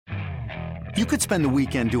You could spend the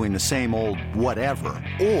weekend doing the same old whatever,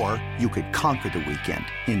 or you could conquer the weekend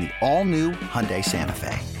in the all-new Hyundai Santa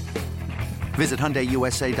Fe. Visit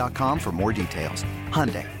HyundaiUSA.com for more details.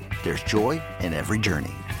 Hyundai, there's joy in every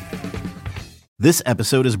journey. This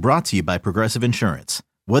episode is brought to you by Progressive Insurance.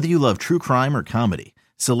 Whether you love true crime or comedy,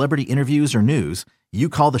 celebrity interviews or news, you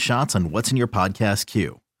call the shots on what's in your podcast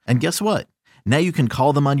queue. And guess what? Now you can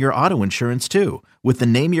call them on your auto insurance too with the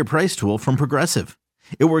Name Your Price tool from Progressive.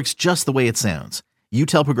 It works just the way it sounds. You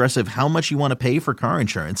tell Progressive how much you want to pay for car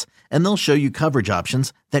insurance, and they'll show you coverage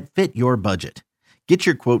options that fit your budget. Get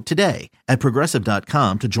your quote today at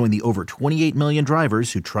Progressive.com to join the over 28 million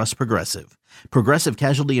drivers who trust Progressive. Progressive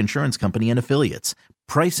Casualty Insurance Company and Affiliates.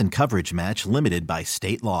 Price and coverage match limited by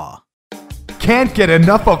state law. Can't get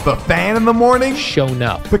enough of the Fan in the morning? Shown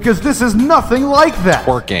up. Because this is nothing like that.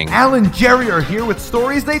 Working. Al and Jerry are here with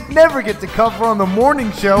stories they'd never get to cover on the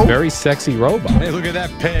morning show. Very sexy robot. Hey, look at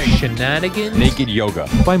that pig. Shenanigans. Naked yoga.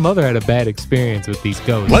 My mother had a bad experience with these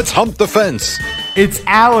ghosts. Let's hump the fence. It's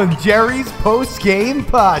Al and Jerry's post-game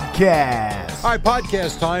podcast. All right,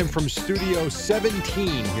 podcast time from Studio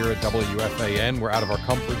 17 here at WFAN. We're out of our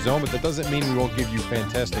comfort zone, but that doesn't mean we won't give you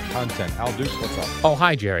fantastic content. Al Dukes, what's up? Oh,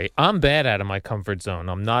 hi, Jerry. I'm bad out of my comfort zone.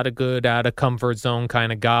 I'm not a good out of comfort zone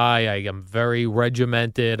kind of guy. I am very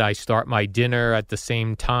regimented. I start my dinner at the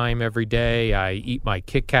same time every day. I eat my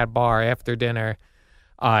Kit Kat bar after dinner.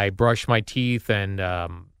 I brush my teeth and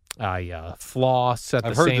I floss at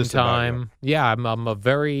the same time. Yeah, I'm a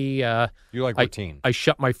very you like routine. I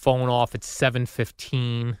shut my phone off at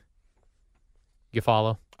 7:15. You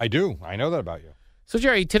follow? I do. I know that about you. So,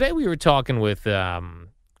 Jerry, today we were talking with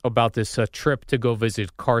about this trip to go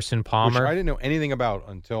visit Carson Palmer. Which I didn't know anything about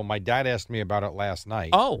until my dad asked me about it last night.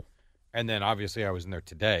 Oh. And then, obviously, I was in there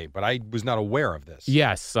today, but I was not aware of this.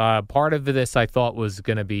 Yes. Part of this I thought was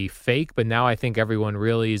going to be fake, but now I think everyone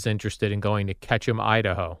really is interested in going to Ketchum,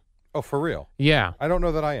 Idaho. Oh, for real? Yeah. I don't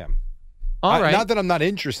know that I am. All right. Not that I'm not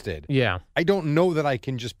interested. Yeah. I don't know that I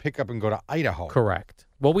can just pick up and go to Idaho. Correct.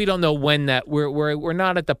 Well, we don't know when that we're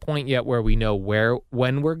not at the point yet where we know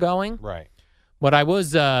when we're going. Right. But I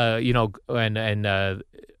was and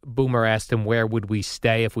Boomer asked him where would we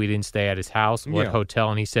stay if we didn't stay at his house, what hotel,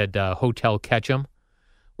 and he said Hotel Ketchum,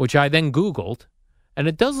 which I then Googled, and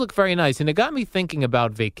it does look very nice, and it got me thinking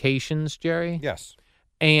about vacations, Jerry. Yes.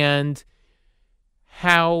 And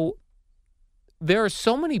how there are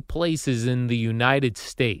so many places in the United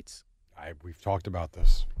States we've talked about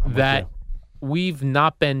this that we've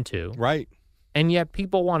not been to. Right. And yet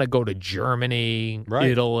people want to go to Germany, right.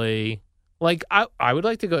 Italy. Like, I would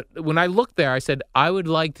like to go. When I looked there, I said, I would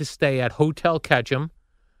like to stay at Hotel Ketchum,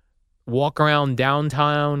 walk around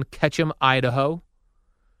downtown Ketchum, Idaho,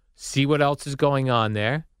 see what else is going on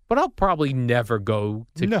there. But I'll probably never go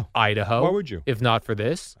to Idaho. Why would you? If not for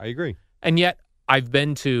this. I agree. And yet I've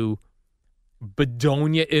been to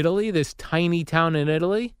Bedonia, Italy, this tiny town in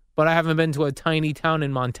Italy, but I haven't been to a tiny town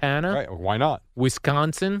in Montana. Right. Why not?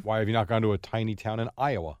 Wisconsin. Why have you not gone to a tiny town in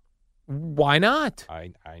Iowa? Why not?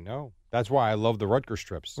 I know. That's why I love the Rutgers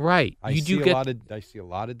trips. Right. I see a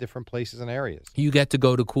lot of different places and areas. You get to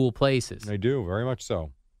go to cool places. I do, very much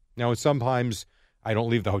so. Now, sometimes I don't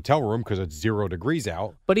leave the hotel room because it's 0 degrees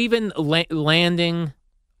out. But even landing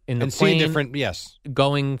in the plane, seeing different, yes,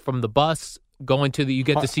 going from the bus, going to you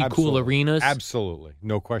get to see cool arenas. Absolutely,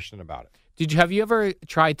 no question about it. Have you ever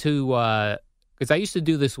tried to? Because I used to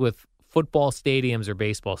do this with football stadiums or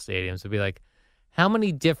baseball stadiums. It'd be like, how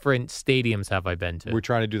many different stadiums have I been to? We're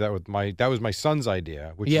trying to do that with that was my son's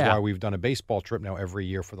idea, which is why we've done a baseball trip now every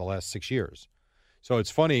year for the last 6 years. So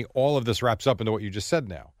it's funny, all of this wraps up into what you just said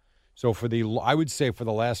now. So I would say for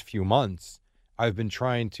the last few months, I've been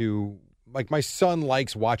trying to, like, my son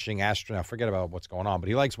likes watching Astros. Forget about what's going on, but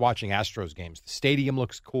he likes watching Astros games. The stadium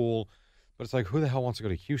looks cool, but it's like, who the hell wants to go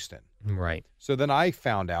to Houston? Right. So then I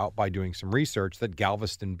found out by doing some research that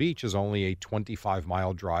Galveston Beach is only a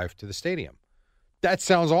 25-mile drive to the stadium. That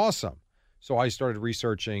sounds awesome. So I started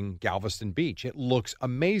researching Galveston Beach. It looks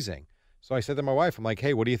amazing. So I said to my wife, I'm like,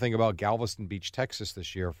 hey, what do you think about Galveston Beach, Texas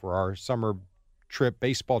this year for our summer trip,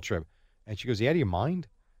 baseball trip? And she goes, yeah, do you mind?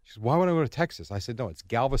 She goes, why would I go to Texas? I said, no, it's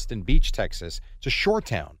Galveston Beach, Texas. It's a shore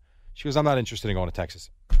town. She goes, I'm not interested in going to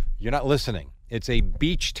Texas. You're not listening. It's a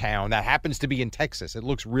beach town that happens to be in Texas. It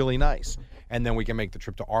looks really nice. And then we can make the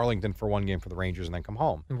trip to Arlington for one game for the Rangers and then come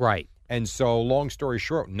home. Right. And so, long story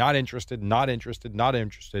short, not interested.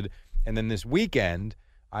 And then this weekend,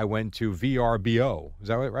 I went to VRBO. Is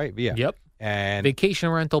that right? Yeah. Yep. And vacation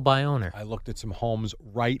rental by owner. I looked at some homes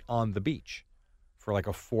right on the beach for like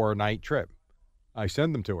a 4-night trip. I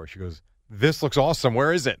sent them to her. She goes, this looks awesome.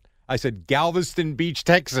 Where is it? I said, Galveston Beach,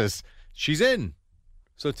 Texas. She's in.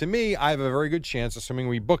 So to me, I have a very good chance, assuming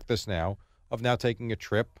we book this now, of now taking a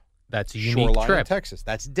trip. That's a unique shoreline trip. in Texas.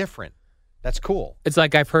 That's different. That's cool. It's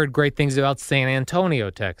like I've heard great things about San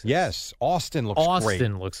Antonio, Texas. Yes, Austin looks great.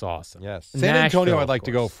 Austin looks awesome. Yes, San Antonio. Nashville, I'd like of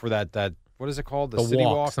to go course. for that. What is it called? The city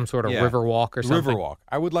walk, some sort of river walk or The something. River walk.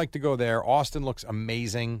 I would like to go there. Austin looks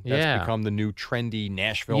amazing. That's Yeah. become the new trendy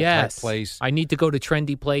Nashville Yes. type place. I need to go to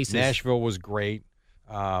trendy places. Nashville was great,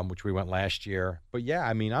 which we went last year. But yeah,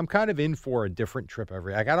 I mean, I'm kind of in for a different trip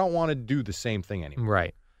every. Like, I don't want to do the same thing anymore.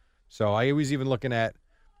 Right. So I was even looking at,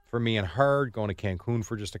 for me and her, going to Cancun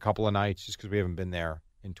for just a couple of nights, just because we haven't been there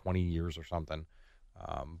in 20 years or something.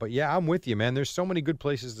 But yeah, I'm with you, man. There's so many good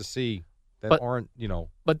places to see that aren't,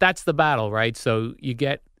 But that's the battle, right? So you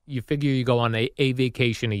figure you go on a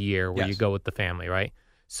vacation a year where you Yes. go with the family, right?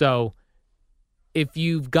 So if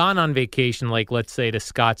you've gone on vacation, like let's say to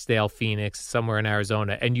Scottsdale, Phoenix, somewhere in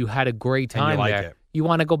Arizona, and you had a great And you time like there, it. you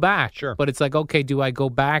want to go back. Sure. But it's like, okay, do I go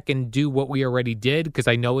back and do what we already did because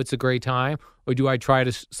I know it's a great time? Or do I try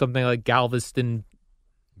to something like Galveston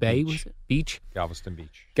Bay? Was it? Beach? Galveston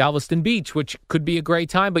Beach. Galveston Beach, which could be a great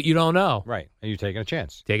time, but you don't know. Right. And you're taking a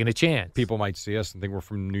chance. Taking a chance. People might see us and think we're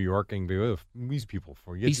from New York and be, oh, these people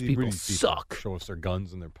for you. These people suck. Show us their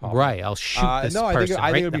guns and their power. Right. I'll shoot this no, person.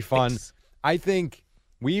 I right think in it'll the be fun. face. I think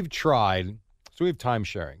we've tried. So we have time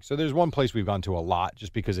sharing. So there's one place we've gone to a lot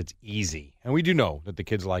just because it's easy. And we do know that the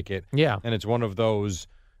kids like it. Yeah. And it's one of those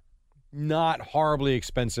not horribly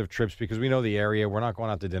expensive trips because we know the area. We're not going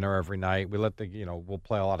out to dinner every night. We let we'll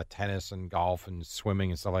play a lot of tennis and golf and swimming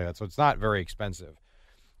and stuff like that. So it's not very expensive.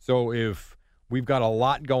 So if we've got a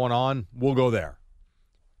lot going on, we'll go there.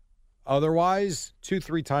 Otherwise,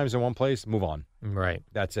 2-3 times in one place, move on. Right.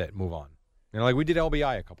 That's it. Move on. Like we did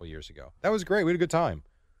LBI a couple of years ago. That was great. We had a good time.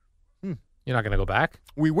 You're not going to go back?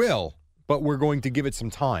 We will, but we're going to give it some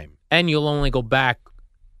time. And you'll only go back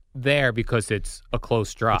there because it's a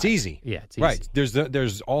close drive. It's easy. Yeah, it's easy. Right.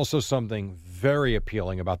 There's also something very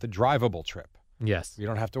appealing about the drivable trip. Yes. You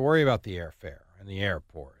don't have to worry about the airfare and the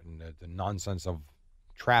airport and the nonsense of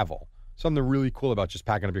travel. Something really cool about just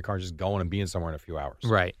packing up your car and just going and being somewhere in a few hours.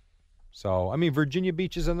 Right. So, I mean, Virginia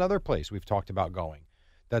Beach is another place we've talked about going.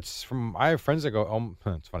 I have friends that go,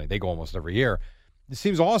 it's funny, they go almost every year. It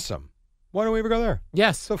seems awesome. Why don't we ever go there?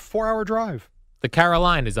 Yes. It's a 4-hour drive. The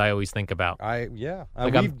Carolinas I always think about.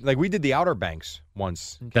 We did the Outer Banks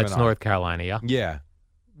once. That's North Carolina, yeah? Yeah.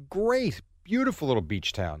 Great. Beautiful little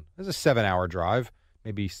beach town. It was a 7-hour drive,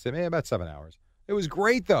 maybe about 7 hours. It was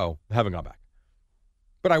great, though. I haven't gone back.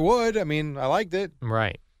 But I would. I mean, I liked it.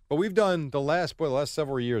 Right. But we've done the last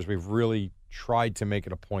several years, we've really tried to make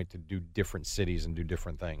it a point to do different cities and do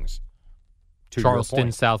different things. To your Charleston,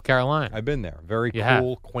 point, South Carolina. I've been there. Very You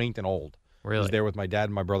cool, have. quaint, and old. I Really? was there with my dad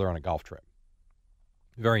and my brother on a golf trip.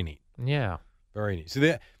 Very neat. Yeah. Very neat. So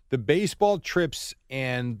the baseball trips,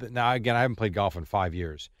 and now again, I haven't played golf in 5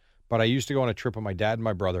 years, but I used to go on a trip with my dad and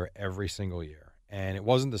my brother every single year, and it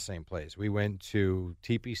wasn't the same place. We went to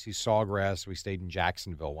TPC Sawgrass. We stayed in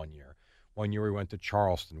Jacksonville one year. One year we went to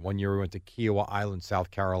Charleston. One year we went to Kiowa Island, South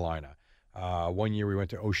Carolina. One year we went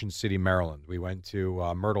to Ocean City, Maryland. We went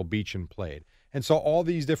to Myrtle Beach and played, and saw all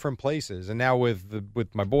these different places. And now with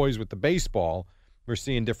my boys with the baseball, we're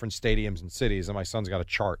seeing different stadiums and cities. And my son's got a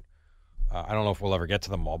chart. I don't know if we'll ever get to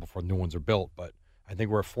them all before new ones are built, but I think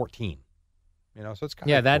we're at 14. So it's kind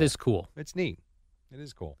of That cool. is cool. It's neat. It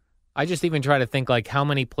is cool. I just even try to think like how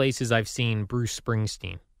many places I've seen Bruce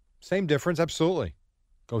Springsteen. Same difference, absolutely.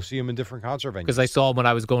 Go see him in different concert venues. Because I saw him when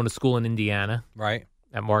I was going to school in Indiana right.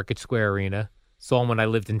 at Market Square Arena. Saw him when I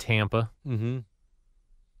lived in Tampa. Mm-hmm.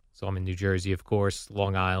 Saw him in New Jersey, of course,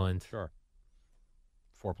 Long Island, Sure.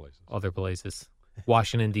 4 places. other places.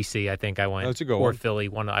 Washington, D.C., I think I went. That's a good or one. Philly.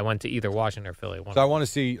 I went to either Washington or Philly. So I want to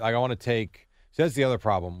see. I want to take. So that's the other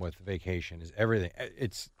problem with vacation is everything.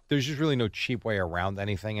 There's just really no cheap way around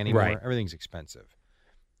anything anymore. Right. Everything's expensive,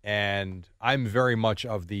 and I'm very much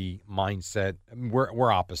of the mindset.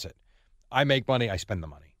 We're opposite. I make money. I spend the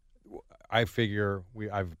money. I figure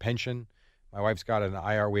I have a pension. My wife's got an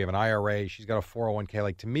IRA. We have an IRA. She's got a 401k.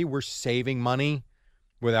 Like to me, we're saving money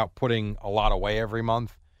without putting a lot away every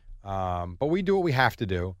month. But we do what we have to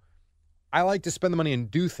do. I like to spend the money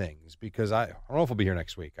and do things because I don't know if I'll be here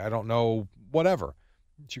next week. I don't know, whatever.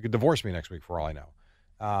 She could divorce me next week for all I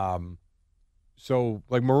know. So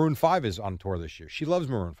like Maroon 5 is on tour this year. She loves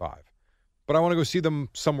Maroon 5. But I want to go see them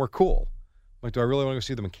somewhere cool. Like, do I really want to go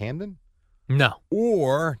see them in Camden? No.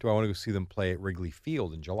 Or do I want to go see them play at Wrigley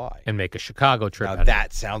Field in July? And make a Chicago trip Now out of it.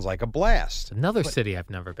 that sounds like a blast. Another But city I've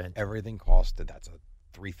never been to. everything costed. That's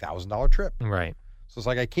a $3,000 trip. Right. So it's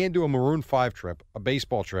like I can't do a Maroon 5 trip, a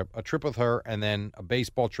baseball trip, a trip with her, and then a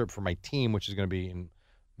baseball trip for my team, which is going to be in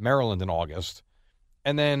Maryland in August,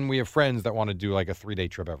 And then we have friends that want to do like a 3-day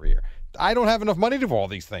trip every year. I don't have enough money to do all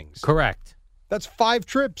these things. Correct. That's 5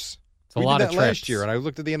 trips. It's a we lot did of that trips. last year, and I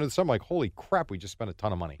looked at the end of the summer like, holy crap, we just spent a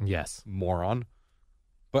ton of money. Yes. Moron.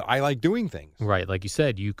 But I like doing things. Right. Like you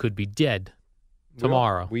said, you could be dead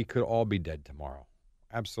tomorrow. We could all be dead tomorrow.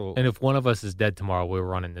 Absolutely. And if one of us is dead tomorrow, we're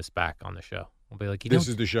running this back on the show. We'll be like, This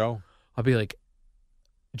is the show? I'll be like,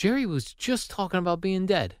 Jerry was just talking about being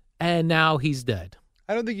dead, and now he's dead.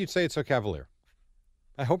 I don't think you'd say it so cavalier.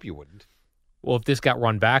 I hope you wouldn't. Well, if this got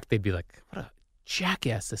run back, they'd be like, what a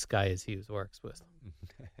jackass this guy is he works with.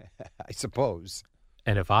 I suppose.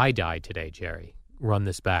 And if I died today, Jerry, run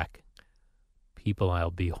this back. People,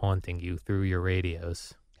 I'll be haunting you through your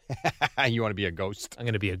radios. You want to be a ghost? I'm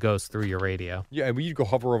going to be a ghost through your radio. Yeah, you'd go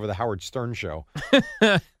hover over the Howard Stern show.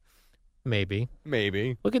 Maybe.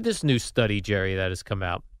 Maybe. Look at this new study, Jerry, that has come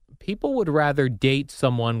out. People would rather date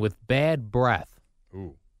someone with bad breath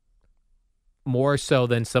Ooh. more so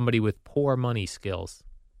than somebody with poor money skills.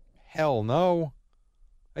 Hell no.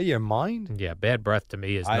 Are you in mind? Yeah, bad breath to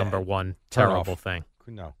me is number one turn terrible off. thing.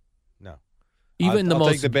 No. Even I'll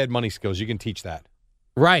take the bad money skills. You can teach that.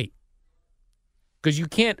 Right. Because you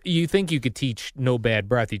think you could teach no bad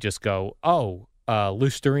breath. You just go,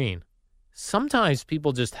 Listerine. Sometimes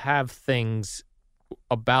people just have things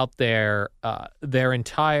about their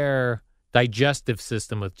entire digestive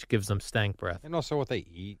system which gives them stank breath. And also what they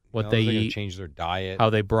eat. What they they're gonna eat. change their diet. How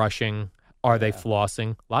they brushing. Are they Yeah.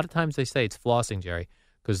 flossing? A lot of times they say it's flossing, Jerry,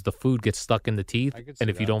 because the food gets stuck in the teeth. I could see And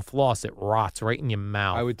if you that. don't floss, it rots right in your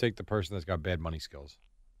mouth. I would take the person that's got bad money skills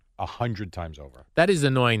 100 times over. That is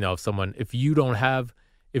annoying, though, if you don't have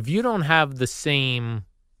the same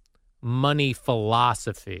money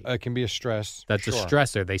philosophy. It can be a stress. That's sure. a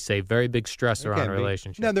stressor. They say very big stressor It can on be.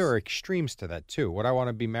 relationships. Now, there are extremes to that, too. Would I want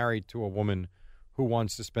to be married to a woman who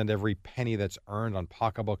wants to spend every penny that's earned on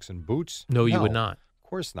pocketbooks and boots? No, you would not. Of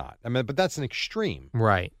course not. I mean, but that's an extreme,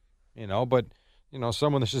 Right. But,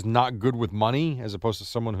 someone that's just not good with money as opposed to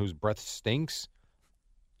someone whose breath stinks,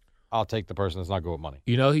 I'll take the person that's not good with money.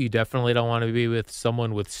 You know who you definitely don't want to be with?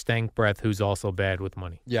 Someone with stank breath who's also bad with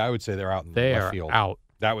money. Yeah, I would say they're out in They left are field. out.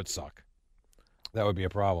 That would suck. That would be a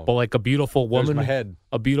problem. But like a beautiful There's woman, my head.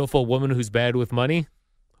 a beautiful woman who's bad with money,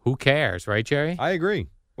 who cares, right, Jerry? I agree.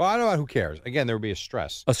 Well, I don't know who cares. Again, there would be a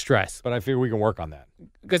stress. A stress. But I figure we can work on that.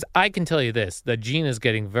 Because I can tell you this, that Gina's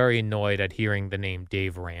getting very annoyed at hearing the name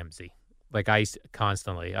Dave Ramsey. Like I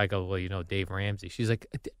go, well, Dave Ramsey. She's like,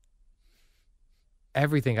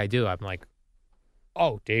 everything I do, I'm like,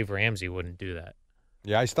 oh, Dave Ramsey wouldn't do that.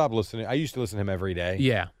 Yeah, I stopped listening. I used to listen to him every day.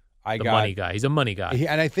 Yeah. Money guy. He's a money guy.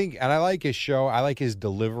 And I like his show. I like his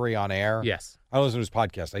delivery on air. Yes. I don't listen to his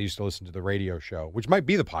podcast. I used to listen to the radio show, which might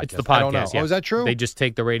be the podcast. It's the podcast. I don't know. Yeah. Oh, is that true? They just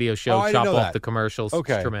take the radio show, I didn't chop know off that. the commercials.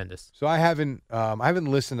 Okay. It's tremendous. So I haven't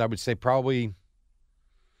listened. I would say probably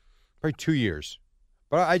 2 years,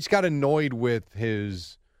 but I just got annoyed with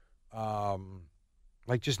his,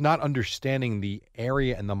 just not understanding the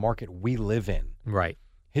area and the market we live in. Right.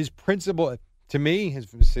 His principle, to me,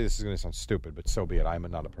 this is going to sound stupid, but so be it. I'm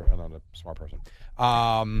not a smart person.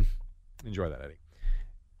 Enjoy that, Eddie.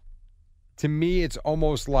 To me, it's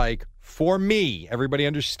almost like, for me, everybody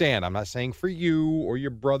understand, I'm not saying for you or your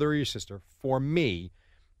brother or your sister. For me,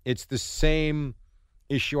 it's the same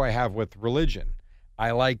issue I have with religion.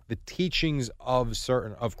 I like the teachings of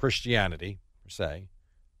Christianity, per se,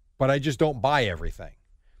 but I just don't buy everything.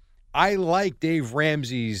 I like Dave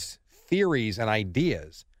Ramsey's theories and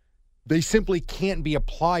ideas. They simply can't be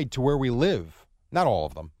applied to where we live. Not all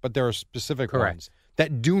of them, but there are specific Correct. ones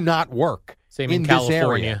that do not work. Same in in this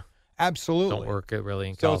California. area. Absolutely. Don't work it really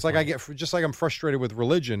in So California. it's like just like I'm frustrated with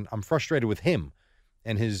religion, I'm frustrated with him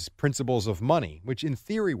and his principles of money, which in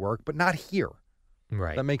theory work, but not here.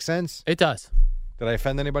 Right. That makes sense? It does. Did I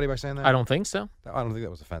offend anybody by saying that? I don't think so. I don't think that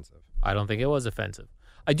was offensive. I don't think it was offensive.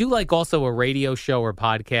 I do like also a radio show or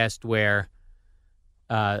podcast where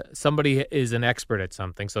somebody is an expert at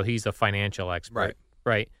something. So he's a financial expert.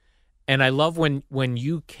 Right. And I love when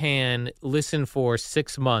you can listen for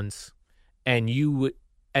 6 months and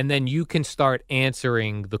then you can start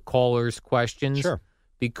answering the caller's questions. Sure.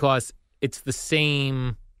 Because it's the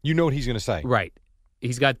same. You know what he's going to say. Right.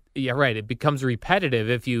 Right. It becomes repetitive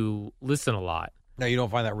if you listen a lot. Now, you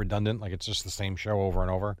don't find that redundant? Like it's just the same show over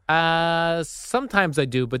and over? Sometimes I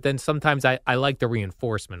do, but then sometimes I like the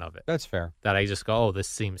reinforcement of it. That's fair. That I just go, oh, this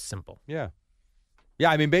seems simple. Yeah.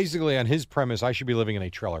 Yeah, I mean, basically on his premise, I should be living in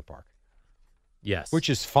a trailer park. Yes. Which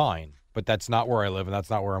is fine, but that's not where I live, and that's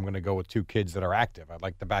not where I'm going to go with 2 kids that are active. I'd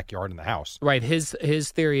like the backyard and the house. Right. His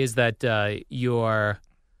theory is that your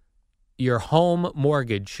home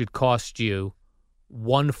mortgage should cost you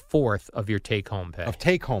 1/4 of your take-home pay. Of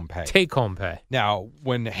take-home pay. Take-home pay. Now,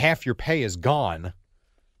 when half your pay is gone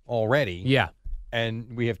already, Yeah.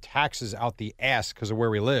 and we have taxes out the ass because of where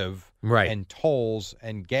we live, Right. and tolls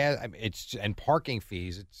and gas, and parking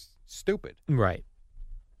fees, it's stupid. Right.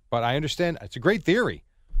 But I understand. It's a great theory.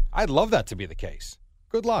 I'd love that to be the case.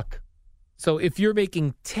 Good luck. So if you're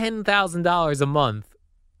making $10,000 a month,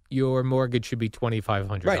 your mortgage should be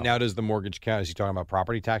 $2,500. Right. Now, does the mortgage count? Is he talking about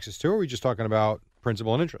property taxes too, or are we just talking about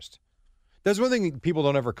principal and interest? That's one thing people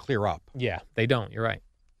don't ever clear up, Yeah, they don't. You're right.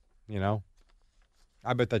 you know?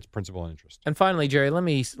 I bet that's principal and interest. And finally, Jerry, let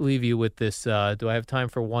me leave you with this. Do I have time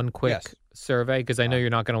for one quick Yes. survey? Because I know you're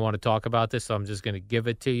not going to want to talk about this, so I'm just going to give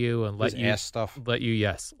it to you and let This you ass stuff. let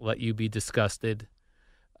you be disgusted.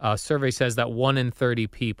 Survey says that 1 in 30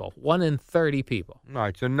 people, All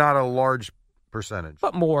right, so not a large percentage.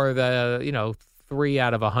 but more the 3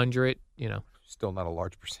 out of 100. Still not a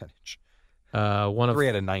large percentage. 3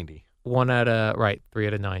 out of 90. 3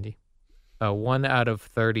 out of 90. 1 out of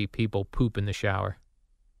 30 people poop in the shower.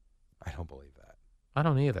 I don't believe that. I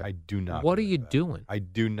don't either. I do not. What are believe you that. doing? I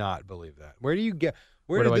do not believe that. Where do you get?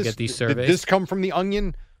 Where do I get these surveys? Did this come from the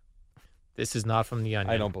Onion? This is not from the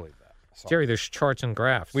Onion. I don't believe that. Sorry. Jerry, there's charts and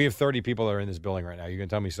graphs. We have 30 people that are in this building right now. You gonna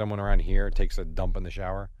tell me someone around here takes a dump in the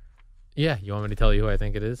shower? Yeah, you want me to tell you who I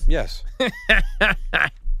think it is? Yes. Because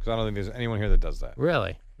I don't think there's anyone here that does that.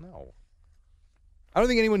 Really? No. I don't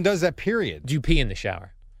think anyone does that, period. Do you pee in the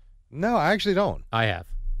shower? No, I actually don't. I have.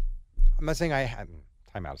 I'm not saying I haven't.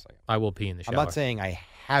 Time out a second. I will pee in the shower. I'm not saying I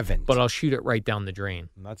haven't. But I'll shoot it right down the drain.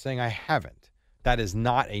 I'm not saying I haven't. That is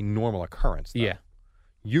not a normal occurrence, though. Yeah.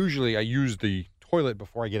 Usually I use the toilet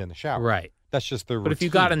before I get in the shower. Right. That's just the routine. But if you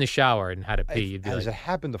got in the shower and had to pee, you'd be Has like, it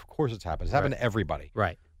happened? Of course it's happened. It's happened Right. to everybody.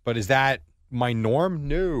 right. But is that my norm?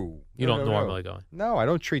 No. You No, don't no, no. normally go in. No, I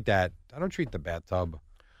don't treat that. I don't treat the bathtub.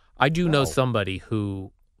 I do know No. somebody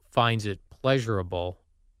who finds it pleasurable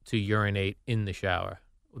to urinate in the shower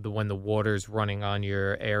when the water's running on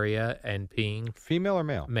your area and peeing. Female or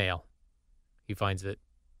male? Male. He finds it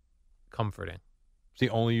comforting. Does he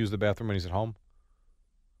only use the bathroom when he's at home?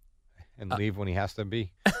 And leave when he has to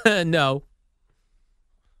be? No.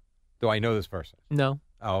 Do I know this person? No.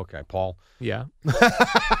 Oh, okay. Paul. Yeah.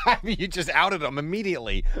 I mean, you just outed him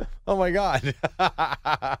immediately. Oh, my God.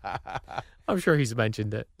 I'm sure he's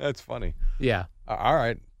mentioned it. That's funny. Yeah. All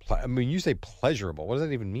right. I mean, you say pleasurable. What does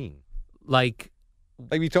that even mean? Like,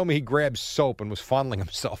 Like you told me he grabbed soap and was fondling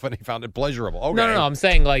himself and he found it pleasurable. Okay. no. I'm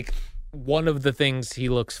saying like one of the things he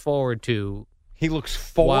looks forward to He looks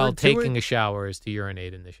forward while to taking it? a shower is to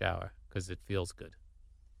urinate in the shower because it feels good.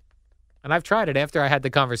 And I've tried it after I had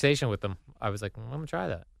the conversation with him. I was like, I'm going to try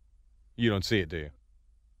that. You don't see it, do you?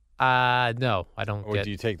 No, I don't Or get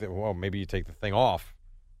do you take the, well, maybe you take the thing off.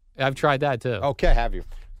 I've tried that too. Okay, have you?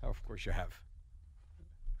 Oh, of course you have.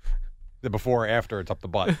 The before or after, it's up the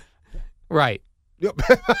butt. Right. Yep.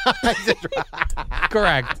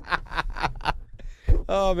 Correct.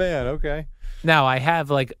 Oh, man, okay. Now, I have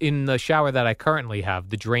like in the shower that I currently have,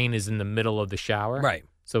 the drain is in the middle of the shower. Right.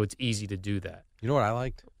 So it's easy to do that. You know what I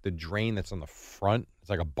liked? The drain that's on the front. It's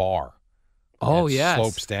like a bar. Oh, And it yes.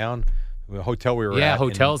 slopes down. The hotel we were Yeah, at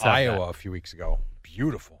hotels in have Iowa that. a few weeks ago.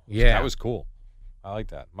 Beautiful. Yeah. That was cool. I like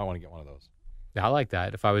that. Might want to get one of those. I like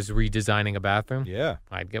that. If I was redesigning a bathroom, Yeah.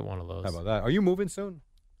 I'd get one of those. How about that? Are you moving soon?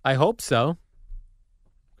 I hope so.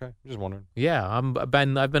 Okay. I'm just wondering. Yeah, I've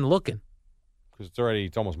been looking. Because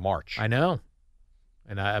it's almost March. I know.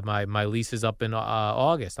 And my lease is up in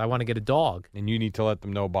August. I want to get a dog. And you need to let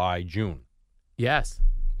them know by June. Yes.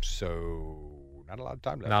 So, not a lot of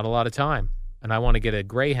time left. Not a lot of time. And I want to get a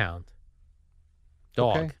greyhound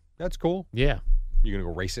dog. Okay. That's cool. Yeah. You going to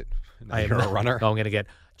go race it? Now I am you're a not- runner? I'm going to get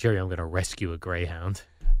Jerry, I'm going to rescue a greyhound.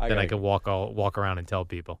 Then I can walk around and tell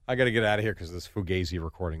people. I got to get out of here because this Fugazi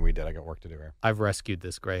recording we did. I got work to do here. I've rescued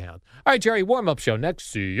this greyhound. All right, Jerry, warm-up show next.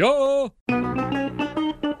 See ya.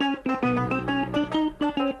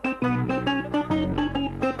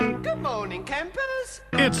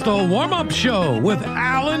 It's the warm-up show with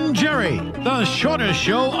Alan Jerry, the shortest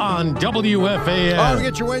show on WFAN. Oh, to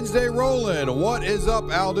get your Wednesday rolling. What is up,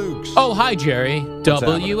 Al Dukes? Oh, hi, Jerry. happening?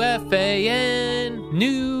 WFAN,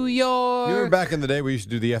 New York. You remember back in the day we used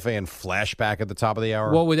to do the FAN flashback at the top of the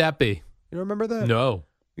hour? What would that be? You remember that? No.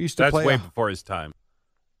 We used to That's play. way before his time.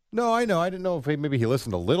 No, I know. I didn't know if maybe he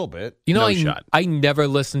listened a little bit. You know, No shot. I never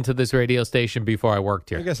listened to this radio station before I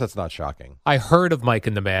worked I here. guess that's not shocking. I heard of Mike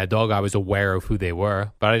and the Mad Dog. I was aware of who they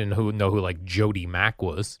were, but I didn't know who like Jody Mack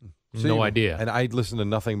was. So No you- idea. And I listened to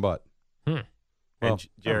nothing but. Well, and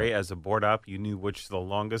Jerry, as a board op, you knew which the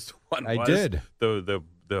longest one I was. did. The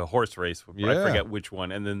the horse race. I Yeah. forget which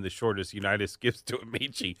one. And then the shortest Unitas gives to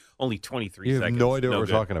Amici, only 23 You have seconds. no idea what we're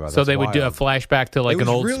good. talking about. So That's they would do a wild. flashback to like It an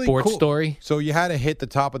was old really sports cool. story. So you had to hit the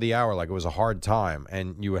top of the hour like it was a hard time,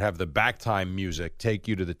 and you would have the back time music take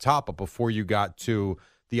you to the top. But before you got to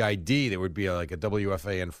the ID, there would be like a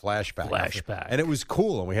WFAN flashback. And it was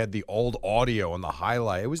cool. And we had the old audio and the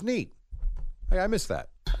highlight. It was neat. I missed that.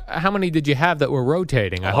 How many did you have that were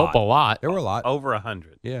rotating? I A hope lot. a lot. There were a lot. Over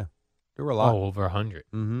 100. Yeah, there were a lot. Oh, over 100.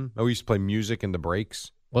 Mm-hmm. We used to play music in the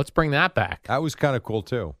breaks. Let's bring that back. That was kind of cool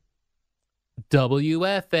too.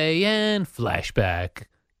 WFAN flashback.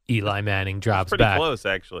 Eli Manning drops Pretty back. close,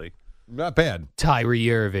 actually. Not bad. Tyree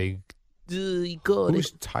Irving.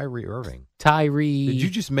 Who's Tyree Irving? Tyree? Did you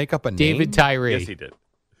just make up a name? David Tyree. Yes, he did.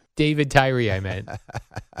 David Tyree, I meant.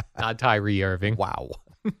 Not Tyree Irving. Wow.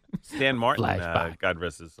 Stan Martin, Flashback. God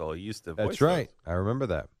rest his soul, he used to voice That's right. I remember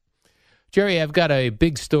that. Jerry, I've got a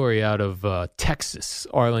big story out of Texas,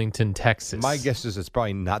 Arlington, Texas. My guess is it's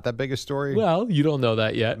probably not that big a story. Well, you don't know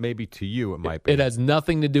that yet. Maybe to you it might be. It has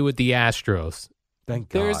nothing to do with the Astros. Thank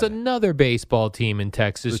God. There's another baseball team in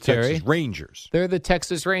Texas, the Jerry. Texas Rangers. They're the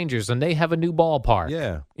Texas Rangers, and they have a new ballpark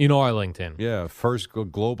Yeah. in Arlington. Yeah. First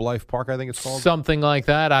Globe Life Park, I think it's called. Something like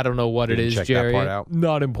that. I don't know what Didn't it is, check that Jerry. part out.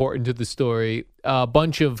 Not important to the story. A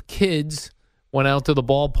bunch of kids went out to the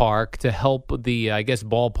ballpark to help the, I guess,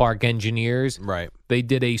 ballpark engineers. Right. They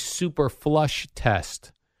did a super flush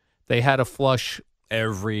test. They had to flush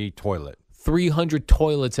Every toilet. 300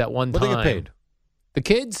 toilets at one What time. they get paid? The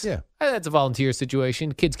kids? Yeah. That's a volunteer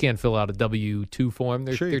situation. Kids can't fill out a W-2 form.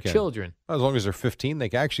 They're, Sure you they're can. children. As long as they're 15, they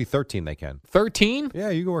can. Actually, 13 they can. 13? Yeah,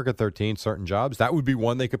 you can work at 13 certain jobs. That would be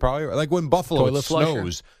one they could probably, like when Buffalo Toilet it flusher.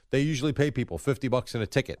 snows, they usually pay people $50 in a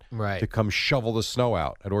ticket Right. to come shovel the snow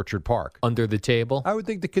out at Orchard Park. Under the table? I would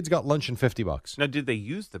think the kids got lunch and $50. Now, did they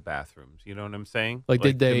use the bathrooms? You know what I'm saying? Like,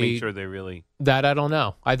 did to they- make sure they really? That I don't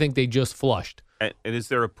know. I think they just flushed. And is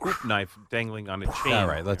there a poop knife dangling on a chain? All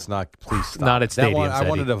right, let's not, please stop. Not at That one, stadiums, I Eddie.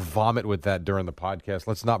 wanted to vomit with that during the podcast.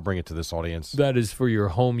 Let's not bring it to this audience. That is for your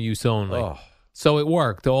home use only. Oh. So it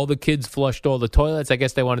worked. All the kids flushed all the toilets. I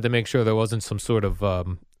guess they wanted to make sure there wasn't some sort of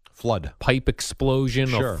Flood. pipe explosion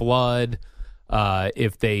Sure. or flood.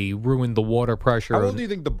 If they ruined the water pressure. How old do you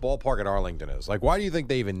think the ballpark at Arlington is? Like, why do you think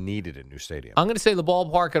they even needed a new stadium? I'm going to say the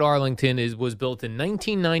ballpark at Arlington was built in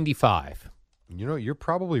 1995. You know, you're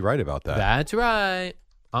probably right about that. That's right.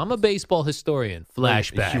 I'm a baseball historian.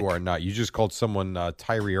 Flashback. You are not. You just called someone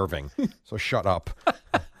Tyree Irving. So shut up.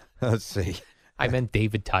 Let's see. I meant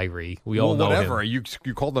David Tyree. We all Well, know whatever. him.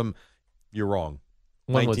 You called them. You're wrong.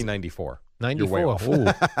 When was it? 1994. 94. You're way off.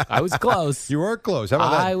 Ooh, I was close. You were close. How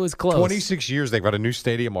about that? I was close. 26 years. They've got a new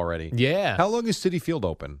stadium already. Yeah. How long is Citi Field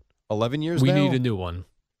open? 11 years we now? need a new one.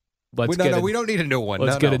 Let's get no, a, we don't need a new one.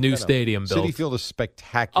 Let's No, get no, a new no. stadium built. Citi Field is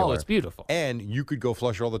spectacular. Oh, it's beautiful. And you could go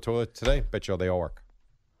flush all the toilets today. Bet you they all work.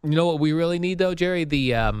 You know what we really need though, Jerry?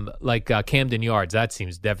 The Camden Yards. That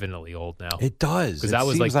seems definitely old now. It does. 'Cause It that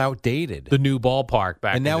was seems like outdated. The new ballpark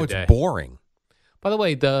back and now in it's the day. boring. By the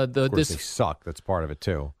way, Of course, they this suck. That's part of it,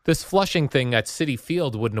 too. this flushing thing at Citi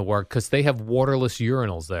Field wouldn't have worked because they have waterless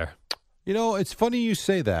urinals there. You know, it's funny you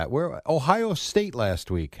say that. Where Ohio State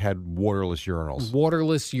last week had waterless urinals.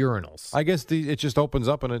 Waterless urinals. I guess it just opens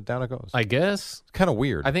up and down it goes. I guess. It's kind of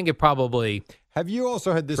weird. I think it probably. Have you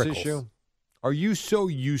also had this Trickles. issue? Are you so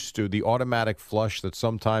used to the automatic flush that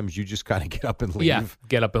sometimes you just kind of get up and leave? Yeah,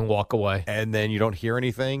 get up and walk away. And then you don't hear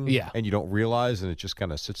anything? Yeah. And you don't realize and it just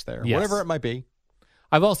kind of sits there? Yes. Whatever it might be.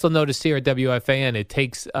 I've also noticed here at WFAN, it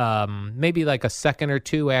takes maybe like a second or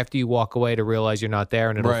two after you walk away to realize you're not there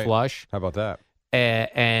and it'll Right. flush. How about that?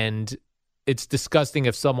 And it's disgusting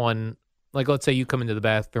if someone, like let's say you come into the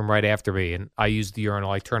bathroom right after me and I use the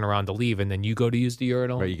urinal, I turn around to leave, and then you go to use the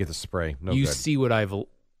urinal. Right, you get the spray. No you good. see what I've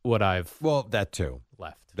Well, that too.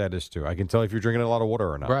 left. That is too. I can tell if you're drinking a lot of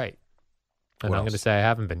water or not. Right. And What I'm going to else? say I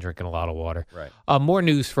haven't been drinking a lot of water. Right. More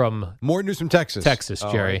news from More news from Texas. Texas,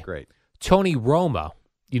 Oh, Jerry. great. Tony Romo.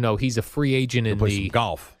 You know, he's a free agent Go in play some the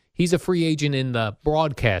golf. he's a free agent in the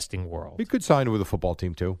broadcasting world. He could sign with a football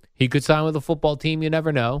team too. He could sign with a football team, you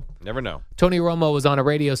never know. Never know. Tony Romo was on a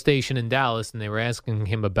radio station in Dallas, and they were asking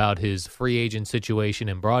him about his free agent situation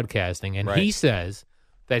in broadcasting. And he Right. says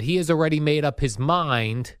that he has already made up his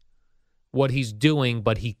mind what he's doing,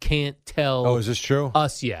 but he can't tell Oh, is this true?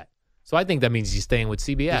 us yet. So I think that means he's staying with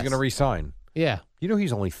CBS. He's going to resign. Yeah. You know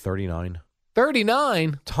he's only 39.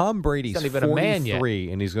 39? Tom Brady's He's not even a man yet.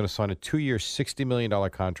 43, and he's going to sign a 2-year, $60 million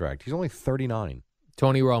contract. He's only 39.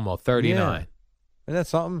 Tony Romo, 39. Yeah. Isn't that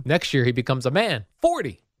something? Next year, he becomes a man.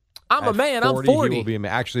 40. I'm a At man. 40, I'm 40. He will be a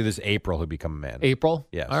man. Actually, this April, he'll become a man. April?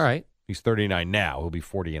 Yes. All right. He's 39 now. He'll be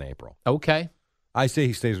 40 in April. Okay. I say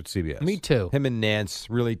he stays with CBS. Me too. Him and Nance,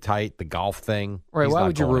 really tight. The golf thing. Right, he's why not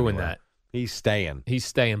would you going ruin anywhere. that? He's staying. He's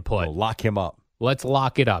staying put. We'll lock him up. Let's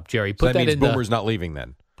lock it up, Jerry. So Put that that means in Boomer's not leaving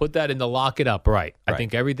then. Put that in the lock it up, right. I Right.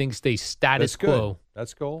 think everything stays status That's good. quo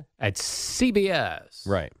That's cool. at CBS.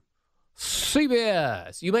 Right.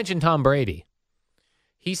 CBS. You mentioned Tom Brady.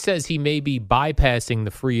 He says he may be bypassing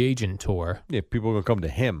the free agent tour Yeah, people are going to come to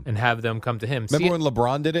him. and have them come to him. Remember when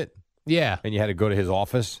LeBron did it Yeah. and you had to go to his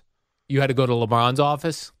office? You had to go to LeBron's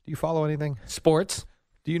office? Do you follow anything? Sports?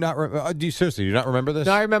 Do you not? Seriously, do you not remember this?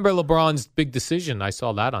 No, I remember LeBron's big decision. I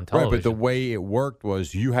saw that on Right, television. but the way it worked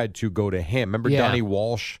was you had to go to him. Remember Yeah. Donnie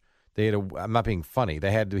Walsh? They had I'm not being funny.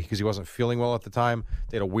 They had to, because he wasn't feeling well at the time.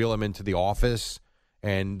 They had to wheel him into the office,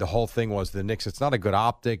 and the whole thing was the Knicks. It's not a good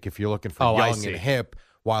optic if you're looking for I young see. and hip.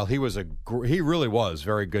 While he was he really was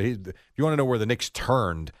very good. If you want to know where the Knicks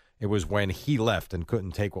turned, it was when he left and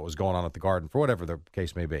couldn't take what was going on at the Garden for whatever the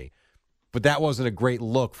case may be. But that wasn't a great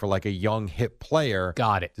look for like a young hip player.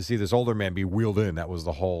 Got it. To see this older man be wheeled in. That was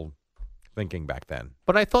the whole thinking back then.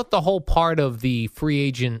 But I thought the whole part of the free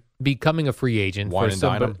agent becoming a free agent Wine for and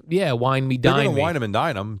dine somebody, 'em? yeah, wine me, They're dine going to me. wine him and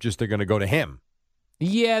dine him, just they're going to go to him.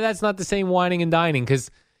 Yeah, that's not the same whining and dining because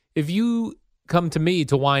if you come to me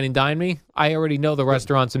to wine and dine me, I already know the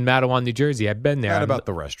restaurants in Matawan, New Jersey. I've been there. Not I'm- about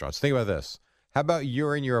the restaurants. Think about this. How about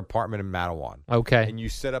you're in your apartment in Matawan? Okay. And you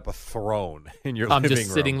set up a throne in your I'm living just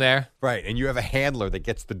room. sitting there. Right. And you have a handler that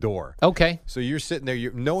gets the door. Okay. So you're sitting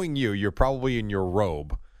there, knowing you're probably in your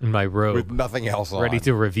robe In my robe. with nothing else on. Ready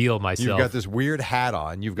to reveal myself. You've got this weird hat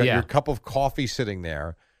on. You've got Yeah. your cup of coffee sitting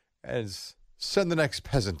there. And send the next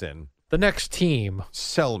peasant in. The next team.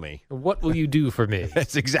 Sell me. What will you do for me?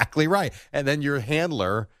 That's exactly right. And then your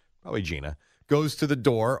handler, probably Gina, goes to the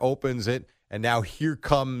door, opens it, and now here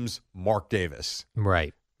comes Mark Davis.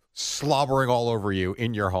 Right. Slobbering all over you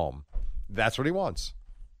in your home. That's what he wants.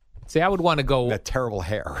 See, I would want to go That terrible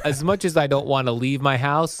hair. as much as I don't want to leave my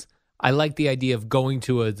house. I like the idea of going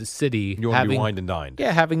to a city, You want to having be wined and dined.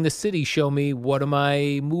 yeah, having the city show me where am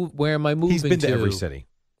I moving He's been to to every city.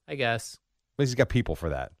 I guess At least he's got people for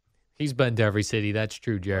that. he's been to every city. That's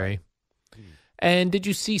true, Jerry. And did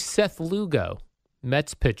you see Seth Lugo,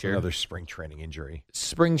 Mets pitcher, Another spring training injury.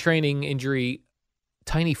 spring training injury,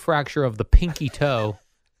 tiny fracture of the pinky toe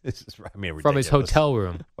This is, I mean, from his ridiculous. hotel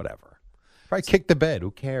room? Whatever. Probably kick the bed. Who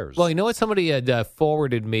cares? Well, you know what? Somebody had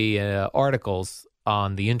forwarded me articles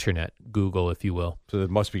on the internet, Google, if you will, so it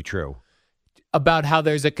must be true. about how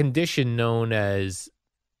there's a condition known as,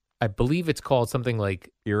 I believe it's called something like,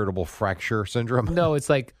 Irritable fracture syndrome. no, it's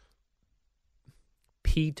like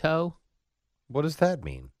P-toe. What does that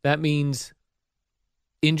mean? That means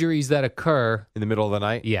injuries that occur, In the middle of the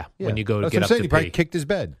night? yeah, when you go to That's get what I'm up saying. to He probably pee. kicked his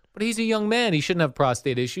bed. But he's a young man. He shouldn't have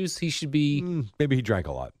prostate issues. He should be Maybe he drank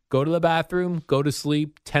a lot. go to the bathroom, go to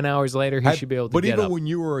sleep. 10 hours later, he should be able to But get even up. when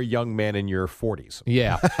you were a young man in your 40s,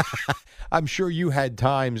 Yeah. I'm sure you had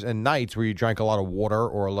times and nights where you drank a lot of water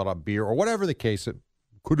or a lot of beer or whatever the case it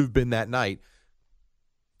could have been that night.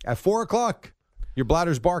 At 4 o'clock, your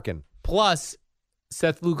bladder's barking. Plus,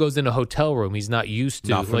 Seth Lugo's in a hotel room. He's not used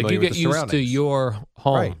to. Not Like, familiar you with get the used to surroundings. your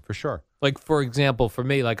home. Right, for sure. Like, for example, for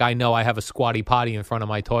me, like, I know I have a squatty potty in front of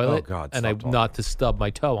my toilet. Oh, God, and stop I talking. not to stub my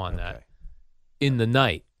toe on that Okay. in the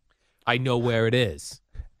night. I know where it is.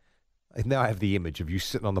 Now I have the image of you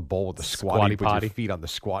sitting on the bowl with the Squatty squatty with potty. your feet on the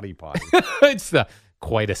squatty potty. It's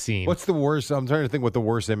quite a scene. What's the worst? I'm trying to think what the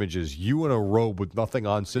worst image is. You in a robe with nothing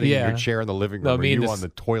on, sitting in Yeah. your chair in the living No, room, me and and you this- on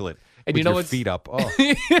the toilet and with you know your what's- feet up. Oh,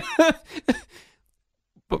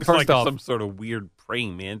 But It's first like off, some sort of weird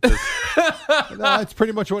praying mantis. no, that's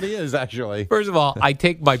pretty much what he is, actually. first of all, I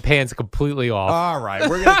take my pants completely off. All right,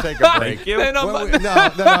 we're gonna take a break. Thank you. Then I'm-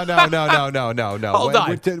 No. Hold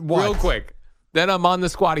on, What? real quick. Then I'm on the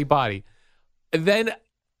squatty potty. And then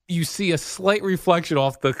you see a slight reflection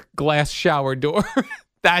off the glass shower door.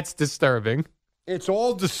 That's disturbing. It's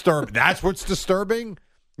all disturbing. That's what's disturbing.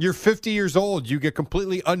 You're 50 years old. You get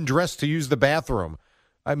completely undressed to use the bathroom.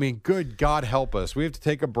 I mean, good God help us. We have to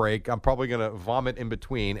take a break. I'm probably going to vomit in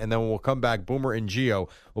between. And then when we'll come back, Boomer and Gio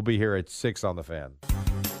will be here at 6 on the Fan.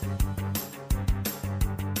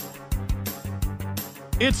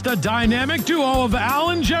 It's the dynamic duo of Al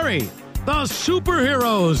and Jerry, the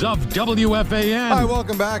superheroes of WFAN. All right,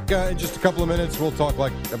 welcome back. In just a couple of minutes, we'll talk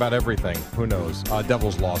about everything. Who knows?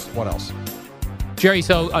 Devils lost. What else? Jerry,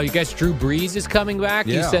 so I guess Drew Brees is coming back.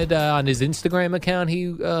 He Yeah. said on his Instagram account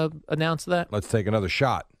he announced that. Let's take another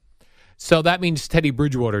shot. So that means Teddy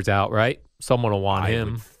Bridgewater's out, right? Someone will want I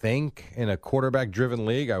him. would think in a quarterback-driven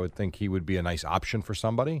league, I would think he would be a nice option for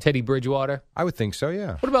somebody. Teddy Bridgewater. I would think so,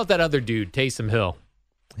 yeah. What about that other dude, Taysom Hill?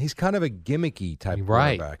 He's kind of a gimmicky type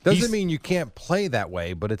Right. quarterback. Doesn't mean you can't play that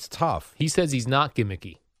way, but it's tough. He says he's not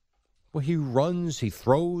gimmicky. Well, he runs, he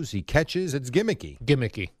throws, he catches. It's gimmicky.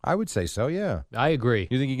 Gimmicky. I would say so, yeah. I agree.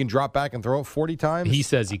 You think he can drop back and throw it 40 times? He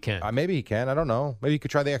says he can. Maybe he can. I don't know. Maybe he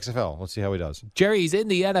could try the XFL. Let's see how he does. Jerry, he's in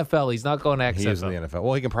the NFL. He's not going to XFL. He is in the NFL.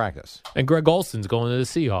 Well, he can practice. And Greg Olson's going to the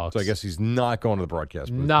Seahawks. So I guess he's not going to the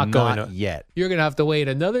broadcast booth. Not going to. Yet. You're going to have to wait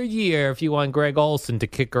another year if you want Greg Olson to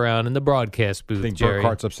kick around in the broadcast booth, Think Jerry.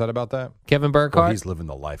 Burkhart's upset about that? Kevin Burkhardt? Well, he's living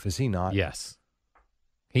the life, is he not? Yes.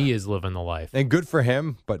 He is living the life. And good for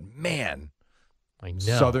him, but man, I know.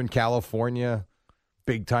 Southern California,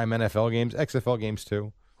 big-time NFL games, XFL games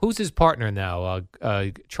too. Who's his partner now?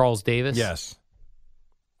 Charles Davis? Yes.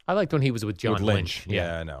 I liked when he was with John With Lynch.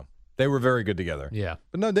 Yeah, I know. They were very good together. Yeah.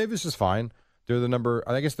 But no, Davis is fine. They're the number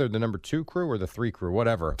 2 crew or the 3 crew,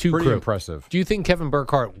 whatever. Two Pretty crew. impressive. Do you think Kevin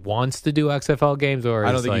Burkhardt wants to do XFL games? Or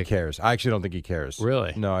I don't he's think like, he cares. I actually don't think he cares.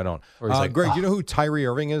 Really? No, I don't. Or he's like, Greg, do you know who Tyree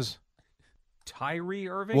Irving is? Tyree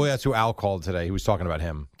Irving? Well, that's who Al called today. He was talking about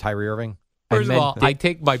him. Tyree Irving? First of all, I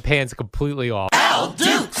take my pants completely off.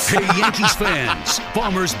 Hey, Yankees fans,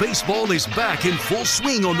 Farmers baseball is back in full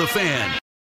swing on the Fan.